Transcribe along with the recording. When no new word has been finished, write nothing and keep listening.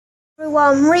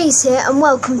everyone, Reese here and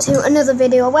welcome to another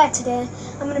video where today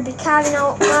I'm going to be carving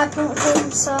out my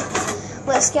pumpkin, so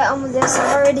let's get on with this.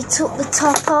 I've already took the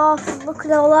top off, look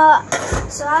at all that,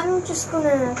 so I'm just going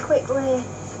to quickly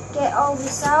get all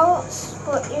this out,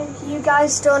 but you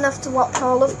guys don't have to watch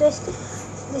all of this.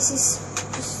 This is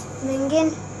just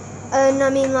minging, and I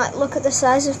mean, like, look at the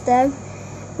size of them.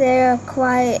 They're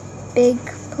quite big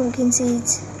pumpkin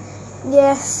seeds.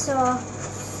 Yeah, so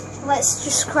let's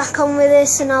just crack on with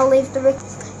this and I'll leave the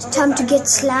It's time to get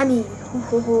slimy.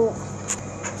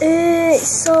 It's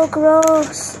so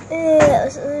gross.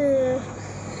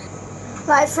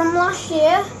 Like from last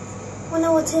year, when I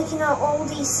was taking out all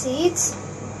these seeds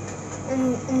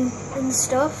and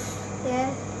stuff,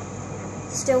 yeah,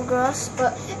 still gross,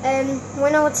 but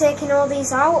when I was taking all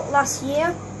these out last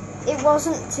year, it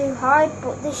wasn't too hard,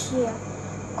 but this year,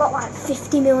 I've got like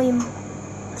 50 million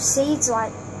seeds,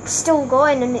 like, still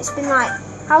going, and it's been like,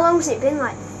 how long has it been,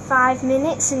 like 5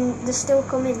 minutes, and they're still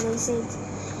coming, these seeds,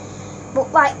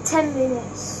 but like 10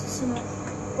 minutes something,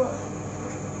 but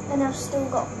and I've still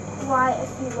got quite a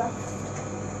few left.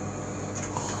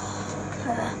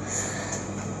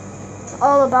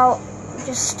 All about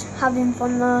just having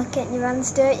fun though, getting your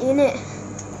hands dirty, innit?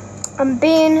 I'm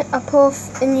being a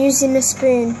puff and using a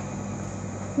spoon.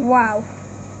 Wow,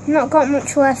 not got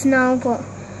much left now, but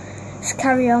let's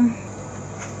carry on.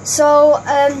 So,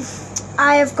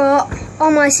 I have got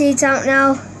all my seeds out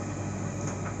now.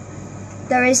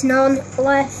 There is none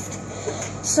left.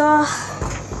 So,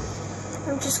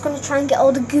 I'm just going to try and get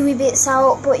all the gooey bits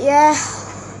out. But yeah,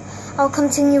 I'll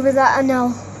continue with that and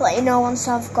I'll let you know once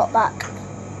I've got back.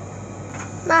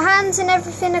 My hands and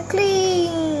everything are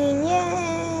clean.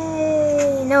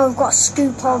 Yay! Now I've got to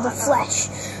scoop all the flesh.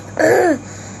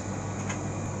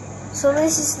 So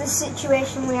this is the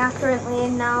situation we are currently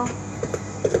in now.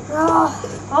 Oh,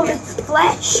 all this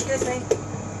flesh. Excuse me,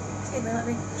 let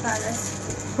me try this.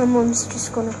 My mum's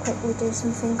just going to quickly do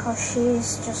something because she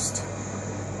is just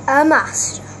a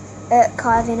master at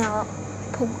carving out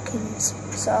pumpkins.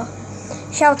 So,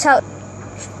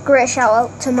 great shout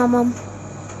out to my mum.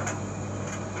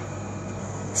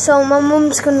 So my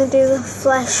mum's going to do the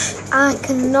flesh. I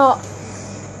cannot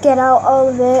get out all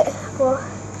of it, but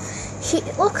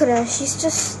look at her, she's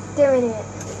just doing it.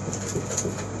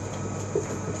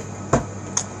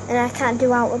 And I can't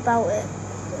do out about it.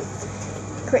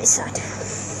 Pretty sad.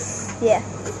 Yeah.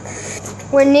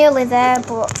 We're nearly there,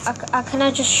 but can I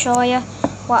just show you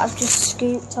what I've just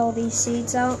scooped all these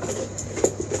seeds out?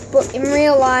 But in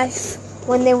real life,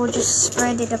 when they were just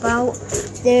spreaded about,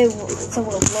 there were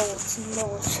loads and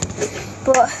loads.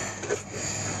 But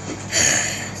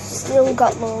still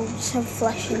got loads of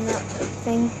flesh in that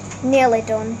thing. Nearly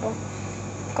done, but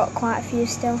got quite a few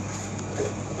still.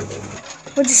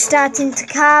 We're just starting to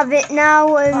carve it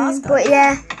now, but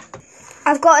yeah,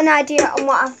 I've got an idea on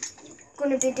what I'm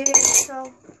going to be doing,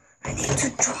 so I need to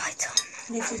draw it on.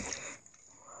 Need to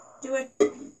do it.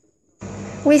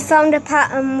 We found a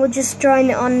pattern, we're just drawing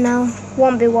it on now.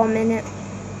 Won't be 1 minute.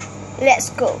 Let's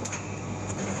go.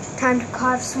 Time to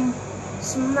carve some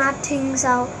mad things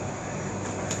out.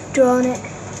 Drawing it.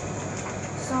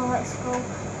 So let's go.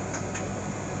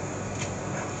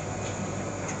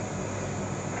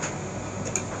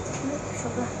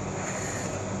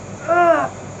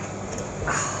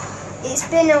 It's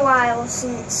been a while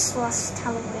since last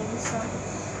Halloween, so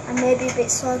I may be a bit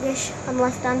sluggish. I'm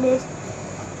left-handed.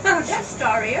 Oh, that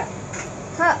story.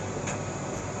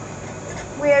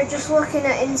 We're just looking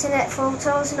at internet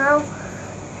photos now.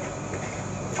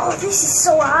 Oh, this is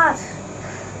so hard.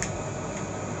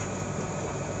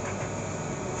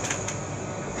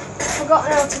 I've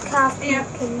forgotten how to carve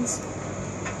pumpkins.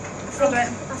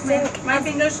 I think my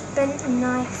fingers. Bent a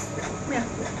knife. Yeah.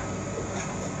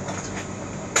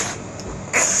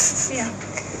 Yeah.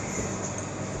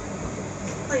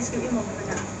 Please give your mum a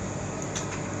knife.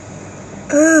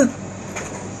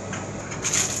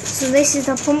 So this is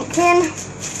the pumpkin.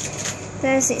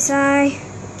 There's its eye.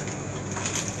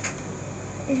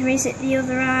 Is it the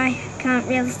other eye? Can't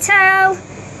really tell.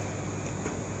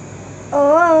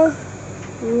 Oh.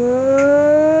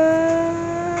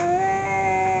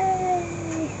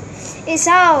 It's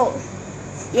out.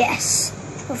 Yes,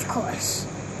 of course.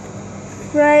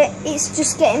 Right, it's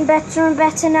just getting better and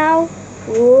better now.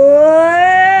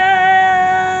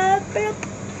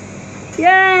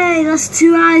 Yay, that's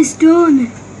 2 eyes done.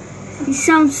 It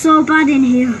sounds so bad in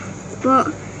here,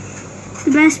 but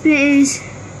the best bit is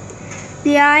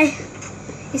the eye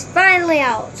is finally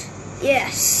out.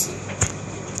 Yes.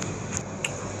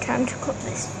 Time to cut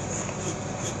this.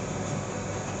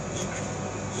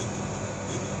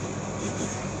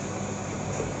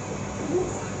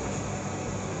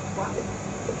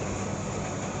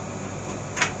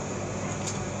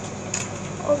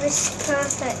 Oh, this is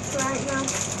perfect right now.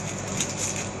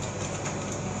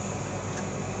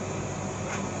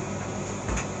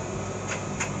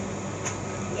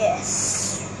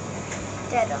 Yes,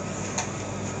 dead on.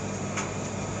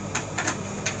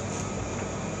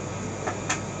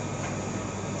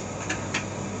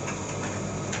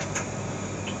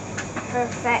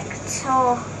 Perfect.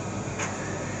 Oh.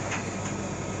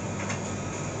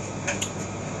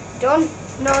 Done.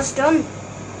 No, it's done.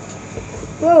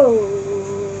 Whoa.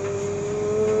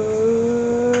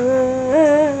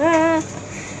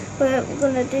 Wait, we're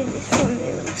gonna do this from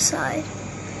the other side.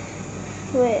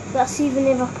 Wait, that's even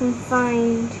if I can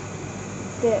find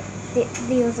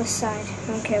the other side.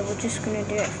 Okay, we're just gonna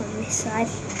do it from this side.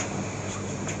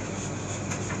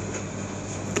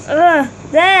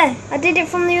 There! I did it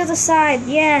from the other side.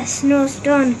 Yes, no, it's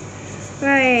done.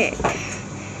 Right.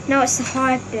 Now it's the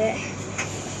hard bit.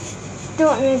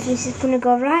 Don't know if this is gonna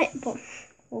go right, but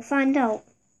we'll find out.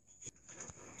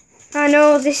 I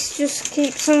know this just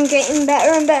keeps on getting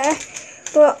better and better,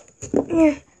 but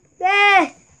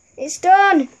there! It's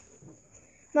done!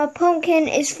 My pumpkin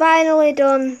is finally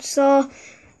done, so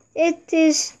it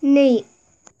is neat.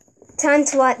 Time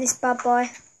to light this bad boy.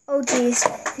 Oh geez,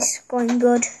 this is going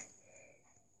good.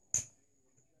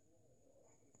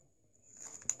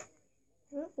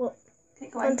 Look,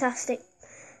 fantastic.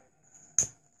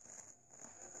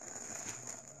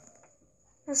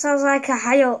 That sounds like a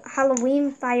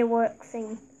Halloween firework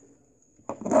thing.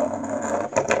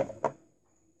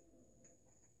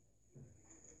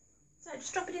 So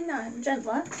just drop it in there,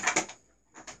 gently. Do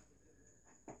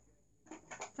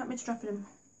you want me to drop it in?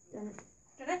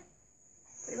 Ready?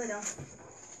 Put your lid on.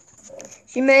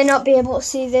 You may not be able to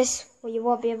see this, well, you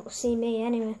won't be able to see me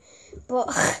anyway, but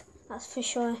that's for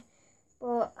sure.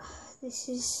 But this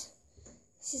is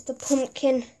the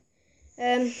pumpkin.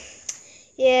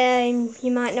 Yeah,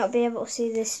 you might not be able to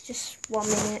see this. Just 1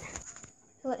 minute.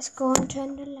 Let's go and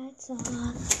turn the lights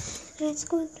off. Let's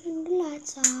go and turn the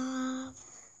lights off.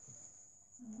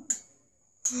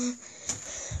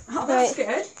 Oh, that's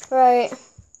good. Right.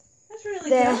 That's really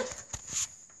There. good.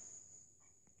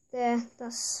 There,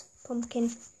 that's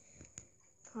pumpkin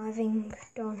carving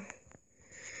done.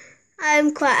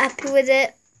 I'm quite happy with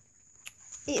it.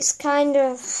 It's kind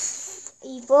of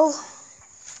evil.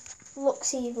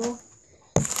 Looks evil.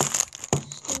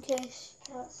 Just in case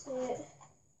you can't see it.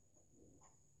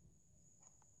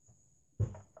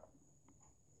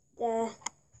 There.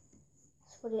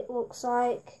 That's what it looks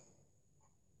like.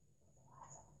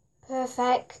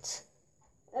 Perfect.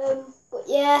 But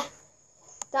yeah,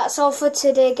 that's all for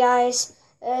today, guys.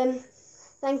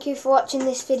 Thank you for watching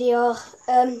this video.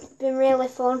 It's been really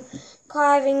fun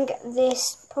carving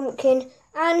this pumpkin,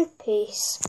 and peace.